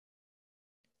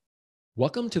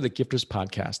Welcome to the Gifters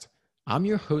Podcast. I'm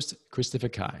your host, Christopher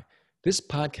Kai. This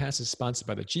podcast is sponsored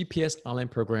by the GPS online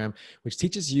program, which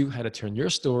teaches you how to turn your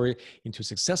story into a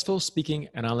successful speaking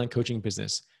and online coaching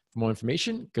business. For more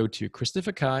information, go to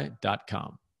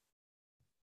christopherkai.com.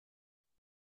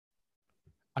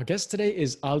 Our guest today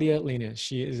is Aalia Lanius.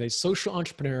 She is a social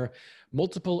entrepreneur,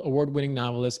 multiple award-winning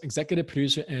novelist, executive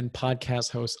producer, and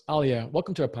podcast host. Aalia,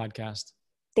 welcome to our podcast.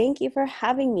 Thank you for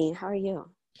having me. How are you?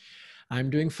 I'm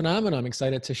doing phenomenal. I'm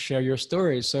excited to share your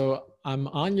story. So I'm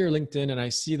on your LinkedIn and I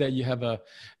see that you have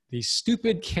the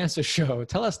Stupid Cancer Show.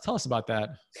 Tell us about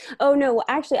that. Oh no,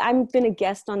 actually, I've been a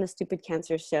guest on the Stupid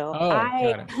Cancer Show. Oh,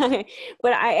 got it.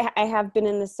 But I have been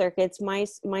in the circuits. My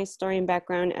story and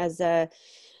background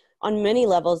on many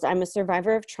levels. I'm a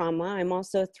survivor of trauma. I'm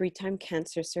also a 3-time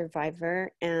cancer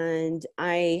survivor, and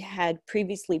I had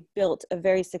previously built a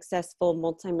very successful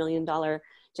multi-million-dollar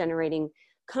generating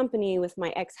company with my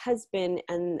ex-husband,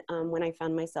 and when I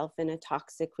found myself in a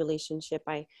toxic relationship,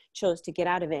 I chose to get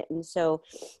out of it. And so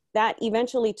that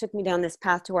eventually took me down this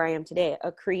path to where I am today,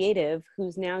 a creative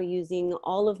who's now using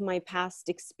all of my past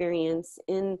experience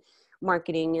in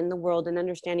marketing in the world and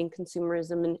understanding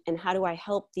consumerism and how do I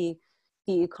help the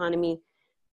economy.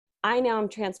 I now am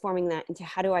transforming that into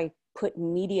how do I put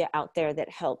media out there that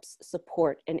helps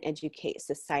support and educate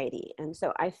society. And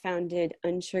so I founded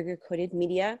Unsugar-Coated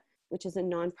Media, which is a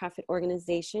nonprofit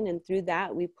organization. And through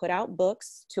that, we put out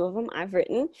books. 2 of them I've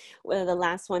written. Well, the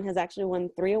last one has actually won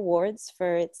 3 awards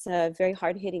for its very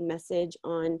hard-hitting message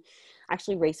on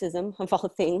actually racism, of all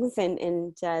things, and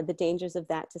the dangers of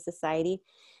that to society.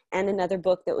 And another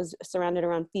book that was surrounded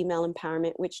around female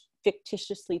empowerment, which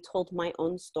fictitiously told my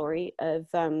own story of,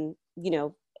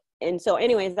 and so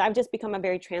anyways, I've just become a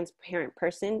very transparent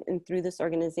person. And through this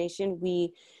organization,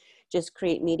 we just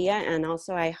create media. And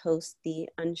also I host the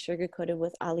Unsugar-Coated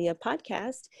with Aalia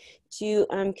podcast to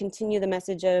continue the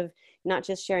message of not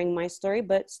just sharing my story,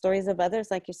 but stories of others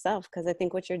like yourself. Because I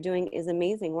think what you're doing is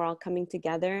amazing. We're all coming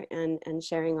together and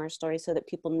sharing our stories so that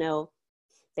people know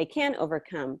they can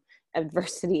overcome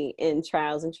adversity in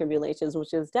trials and tribulations,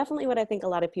 which is definitely what I think a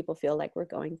lot of people feel like we're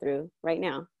going through right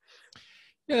now.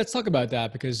 Yeah, let's talk about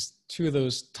that because 2 of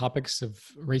those topics of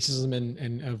racism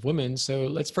and of women. So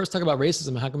let's first talk about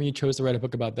racism. How come you chose to write a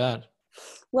book about that?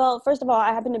 Well, first of all, I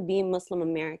happen to be Muslim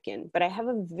American, but I have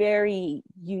a very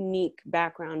unique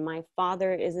background. My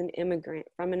father is an immigrant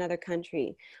from another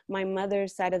country. My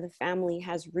mother's side of the family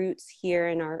has roots here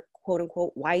and are quote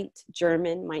unquote white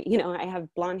German. I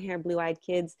have blonde hair, blue-eyed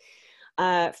kids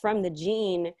from the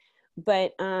gene,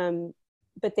 but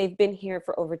they've been here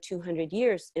for over 200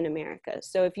 years in America.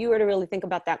 So if you were to really think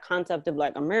about that concept of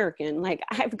like American, like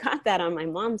I've got that on my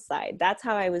mom's side. That's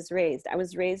how I was raised. I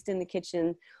was raised in the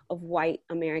kitchen of white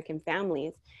American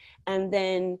families. And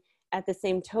then at the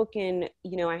same token,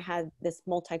 I had this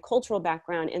multicultural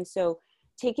background. And so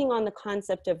taking on the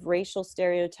concept of racial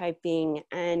stereotyping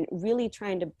and really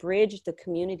trying to bridge the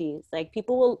communities, like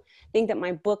people will think that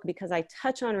my book, because I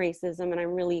touch on racism and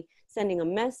I'm really sending a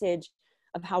message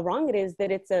of how wrong it is, that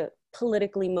it's a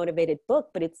politically motivated book,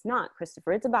 but it's not,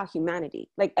 Christopher. It's about humanity.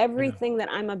 Like everything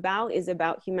that I'm about is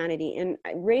about humanity. And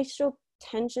racial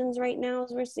tensions right now,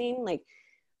 as we're seeing, like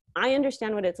I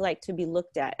understand what it's like to be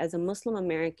looked at as a Muslim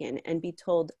American and be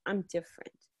told I'm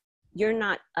different. You're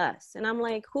not us. And I'm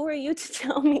like, who are you to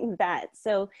tell me that?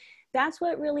 So that's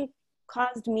what really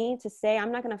caused me to say,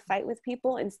 I'm not going to fight with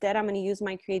people. Instead, I'm going to use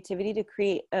my creativity to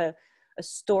create a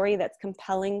story that's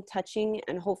compelling, touching,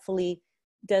 and hopefully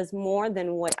does more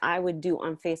than what I would do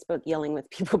on Facebook yelling with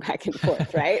people back and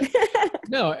forth, right?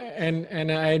 No,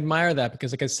 and I admire that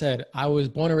because like I said, I was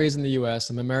born and raised in the US.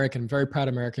 I'm American, very proud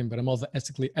American, but I'm also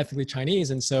ethically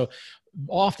Chinese. And so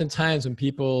oftentimes when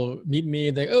people meet me,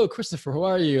 they, oh, Christopher, who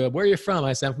are you? Where are you from?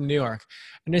 I say, I'm from New York.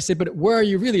 And they say, but where are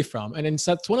you really from? And then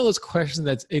so it's one of those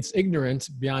questions it's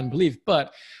ignorant beyond belief,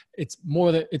 but it's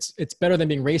more that it's better than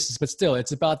being racist, but still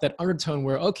it's about that undertone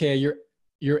where, okay,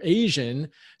 you're Asian,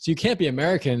 so you can't be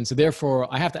American. So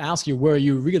therefore I have to ask you, where are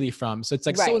you really from? So it's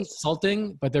like so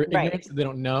insulting, but they're ignorant, so they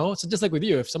don't know. So just like with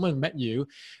you, if someone met you,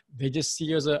 they just see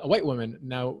you as a white woman.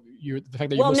 Now the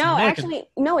fact that you're Muslim American. Actually,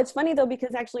 no, it's funny though,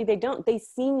 because actually they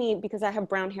see me because I have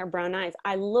brown hair, brown eyes.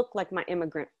 I look like my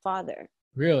immigrant father.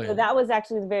 Really? So that was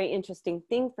actually the very interesting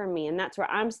thing for me. And that's where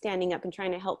I'm standing up and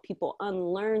trying to help people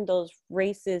unlearn those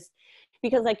racist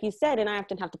Because like you said, and I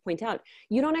often have to point out,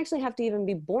 you don't actually have to even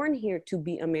be born here to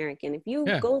be American. If you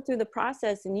Yeah. go through the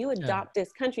process and you Yeah. adopt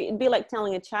this country, it'd be like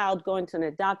telling a child going to an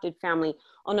adopted family,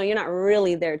 oh no, you're not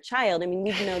really their child. I mean,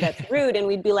 we'd know that's rude, and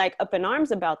we'd be like up in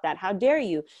arms about that. How dare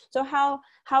you? So how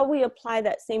we apply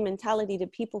that same mentality to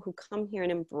people who come here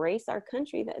and embrace our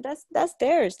country, that's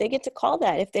theirs. They get to call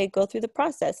that if they go through the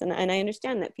process. And I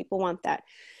understand that people want that.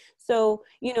 So,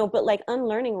 you know, but like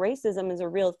unlearning racism is a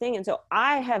real thing. And so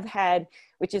I have had,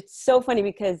 which is so funny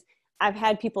because I've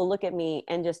had people look at me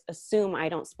and just assume I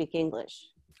don't speak English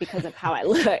because of how I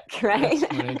look, right?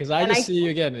 That's funny because I just see you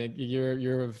again.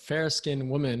 You're a fair-skinned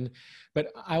woman,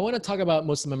 but I want to talk about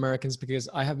Muslim Americans because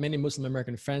I have many Muslim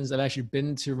American friends. I've actually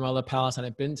been to Ramallah Palestine.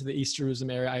 I've been to the East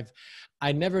Jerusalem area.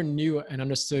 I never knew and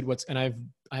understood I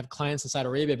have clients in Saudi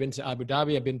Arabia. I've been to Abu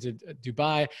Dhabi. I've been to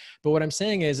Dubai. But what I'm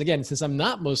saying is, again, since I'm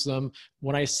not Muslim,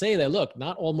 when I say that, look,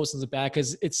 not all Muslims are bad,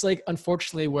 because it's like,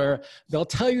 unfortunately, where they'll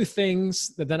tell you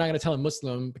things that they're not going to tell a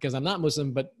Muslim because I'm not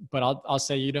Muslim, but I'll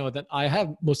say, you know, that I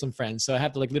have Muslim friends. So I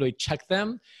have to like literally check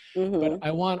them. Mm-hmm. But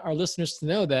I want our listeners to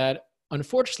know that,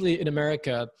 unfortunately, in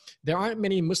America, there aren't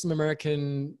many Muslim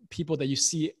American people that you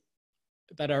see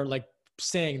that are like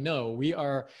saying, no, we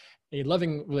are a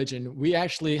loving religion. We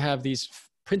actually have these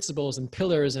principles and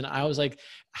pillars. And I was like,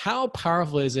 how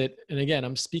powerful is it? And again,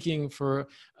 I'm speaking for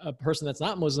a person that's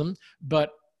not Muslim,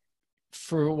 but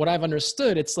for what I've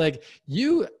understood, it's like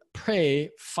you pray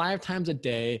 5 times a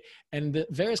day, and the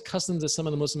various customs that some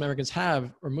of the Muslim Americans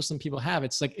have, or Muslim people have,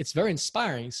 it's like, it's very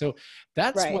inspiring. So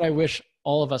that's Right. what I wish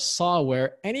all of us saw,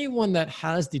 where anyone that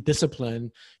has the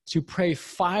discipline to pray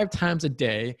 5 times a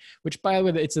day, which, by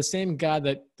the way, it's the same God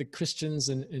that the Christians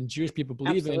and Jewish people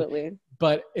believe in,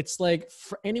 but it's like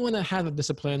for anyone that has a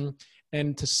discipline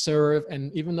and to serve,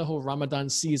 and even the whole Ramadan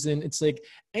season, it's like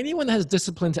anyone that has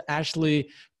discipline to actually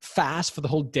fast for the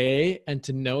whole day and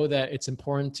to know that it's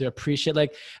important to appreciate.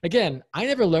 Like, again, I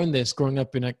never learned this growing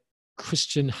up in a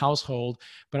Christian household,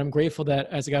 but I'm grateful that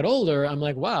as I got older, I'm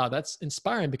like, wow, that's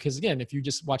inspiring. Because again, if you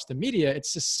just watch the media,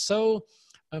 it's just so,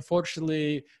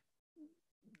 unfortunately,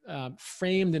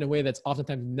 framed in a way that's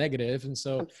oftentimes negative. And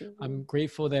so Absolutely. I'm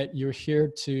grateful that you're here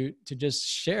to just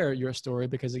share your story,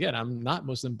 because again, I'm not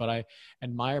Muslim, but I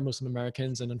admire Muslim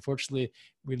Americans. And unfortunately,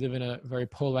 we live in a very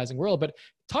polarizing world. But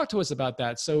talk to us about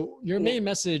that. So your main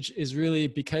message is really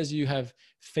because you have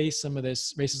faced some of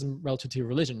this racism relative to your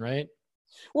religion, right?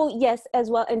 Well, yes, as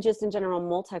well. And just in general,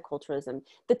 multiculturalism.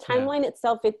 The timeline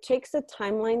itself, it takes a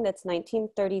timeline that's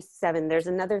 1937. There's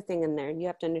another thing in there. You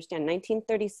have to understand,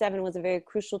 1937 was a very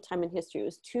crucial time in history. It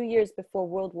was 2 years before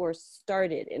World War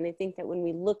started. And I think that when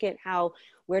we look at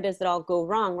where does it all go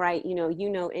wrong, right?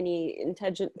 Any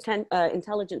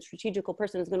intelligent strategical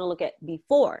person is going to look at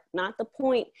before, not the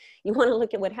point. You want to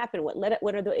look at what happened,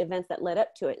 what are the events that led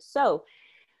up to it. So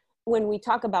when we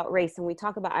talk about race and we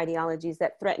talk about ideologies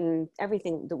that threaten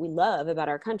everything that we love about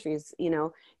our countries,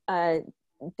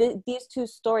 these two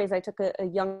stories, I took a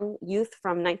young youth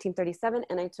from 1937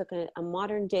 and I took a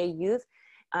modern day youth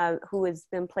who has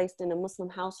been placed in a Muslim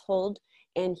household,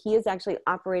 and he is actually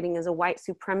operating as a white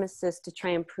supremacist to try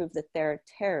and prove that they're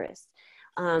terrorists.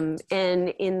 And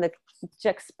in the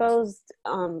juxtaposed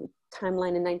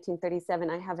timeline in 1937,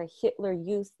 I have a Hitler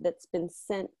youth that's been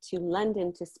sent to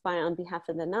London to spy on behalf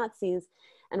of the Nazis.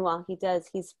 And while he does,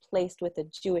 he's placed with a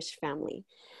Jewish family.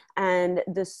 And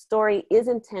the story is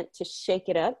intent to shake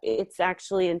it up. It's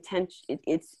actually intent.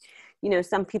 It's,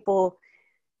 some people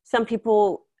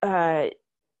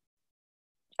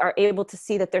are able to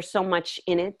see that there's so much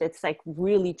in it that's like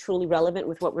really truly relevant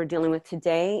with what we're dealing with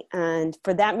today. And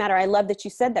for that matter, I love that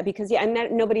you said that, because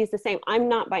nobody is the same. I'm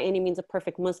not by any means a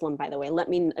perfect Muslim, by the way. Let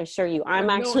me assure you, I'm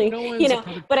actually, no one's a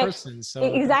perfect person. So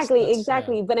exactly.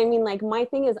 Yeah. But I mean, like, my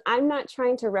thing is, I'm not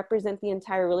trying to represent the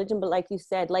entire religion, but like you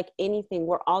said, like anything,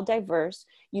 we're all diverse.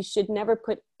 You should never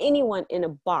put anyone in a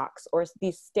box or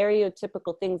these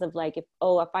stereotypical things of like, if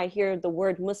I hear the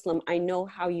word Muslim, I know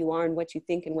how you are and what you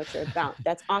think and what you're about.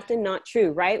 That's often not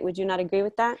true, right? Would you not agree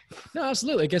with that? No,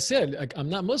 absolutely. Like I said, I'm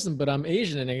not Muslim, but I'm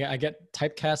Asian, and I get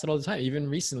typecasted all the time. Even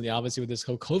recently, obviously, with this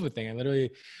whole COVID thing,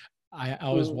 I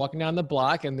was walking down the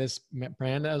block, and this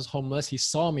man that was homeless, he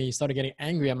saw me, he started getting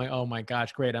angry. I'm like, oh my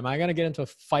gosh, great. Am I going to get into a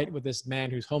fight with this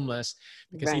man who's homeless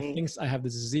because he thinks I have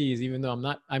this disease, even though I'm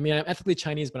not? I mean, I'm ethnically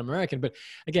Chinese, but I'm American. But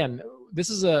again, this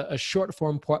is a short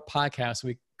form podcast. So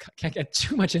we can't get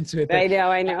too much into it. I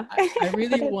know. I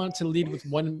really want to lead with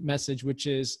one message, which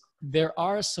is there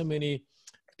are so many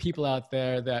people out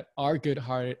there that are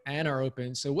good-hearted and are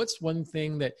open. So what's one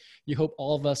thing that you hope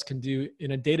all of us can do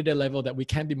in a day-to-day level that we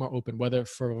can be more open, whether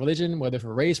for religion, whether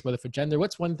for race, whether for gender?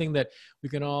 What's one thing that we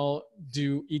can all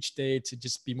do each day to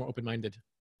just be more open-minded?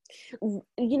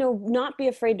 Not be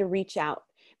afraid to reach out.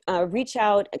 Reach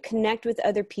out, connect with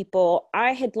other people.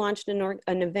 I had launched an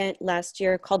event last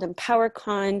year called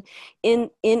EmpowerCon in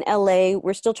LA.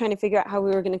 We're still trying to figure out how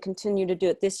we were going to continue to do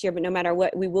it this year, but no matter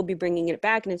what, we will be bringing it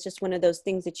back. And it's just one of those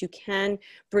things that you can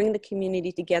bring the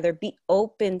community together, be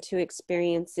open to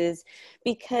experiences,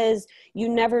 because you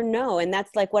never know. And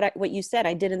that's like what you said,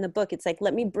 I did in the book. It's like,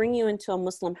 let me bring you into a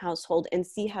Muslim household and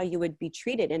see how you would be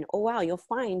treated. And oh, wow, you'll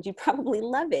find you probably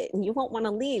love it and you won't want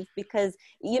to leave because,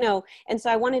 and so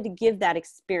I wanted to give that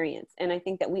experience. And I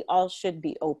think that we all should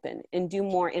be open and do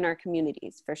more in our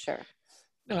communities for sure.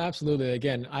 No, absolutely.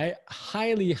 Again, I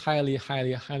highly, highly,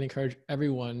 highly, highly encourage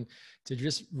everyone to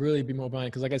just really be more open.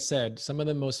 Because like I said, some of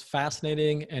the most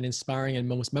fascinating and inspiring and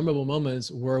most memorable moments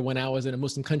were when I was in a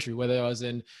Muslim country, whether I was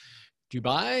in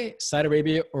Dubai, Saudi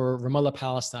Arabia, or Ramallah,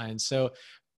 Palestine. So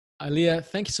Aalia,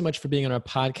 thank you so much for being on our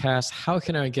podcast. How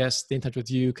can our guests stay in touch with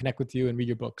you, connect with you, and read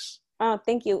your books? Oh,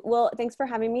 thank you. Well, thanks for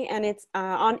having me. And it's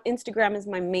on Instagram is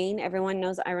my main. Everyone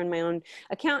knows I run my own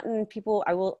account, and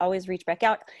I will always reach back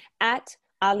out at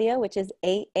Aalia, which is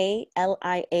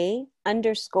AALIA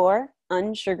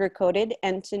 _unsugarcoated.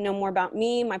 And to know more about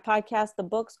me, my podcast, the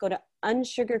books, go to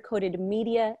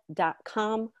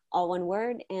unsugarcoatedmedia.com, all one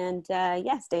word. And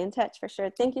stay in touch for sure.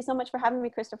 Thank you so much for having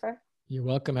me, Christopher. You're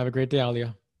welcome. Have a great day,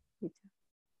 Aalia. You too.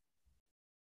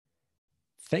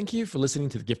 Thank you for listening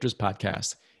to the Gifters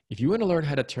Podcast. If you want to learn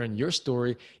how to turn your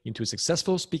story into a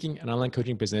successful speaking and online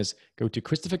coaching business, go to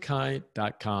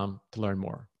christopherkai.com to learn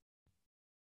more.